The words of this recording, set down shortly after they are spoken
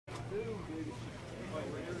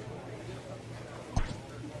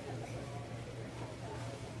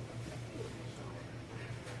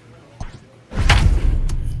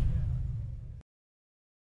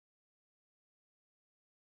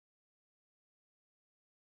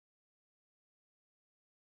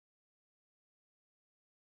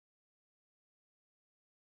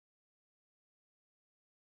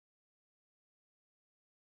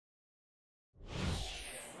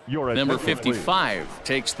Number 55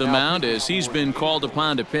 takes the mound as he's been called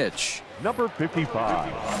upon to pitch. Number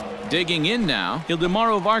 55. Digging in now,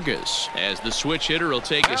 Ildemaro Vargas, as the switch hitter will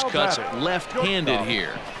take his cuts left-handed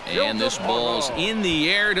here. And this ball's in the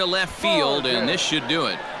air to left field, and this should do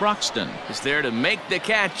it. Broxton is there to make the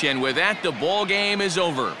catch, and with that, the ball game is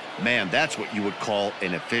over. Man, that's what you would call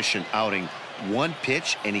an efficient outing. One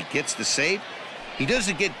pitch, and he gets the save. He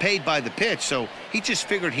doesn't get paid by the pitch, so he just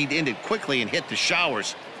figured he'd end it quickly and hit the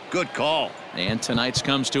showers. Good call. And tonight's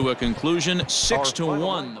comes to a conclusion,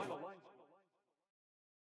 6-1.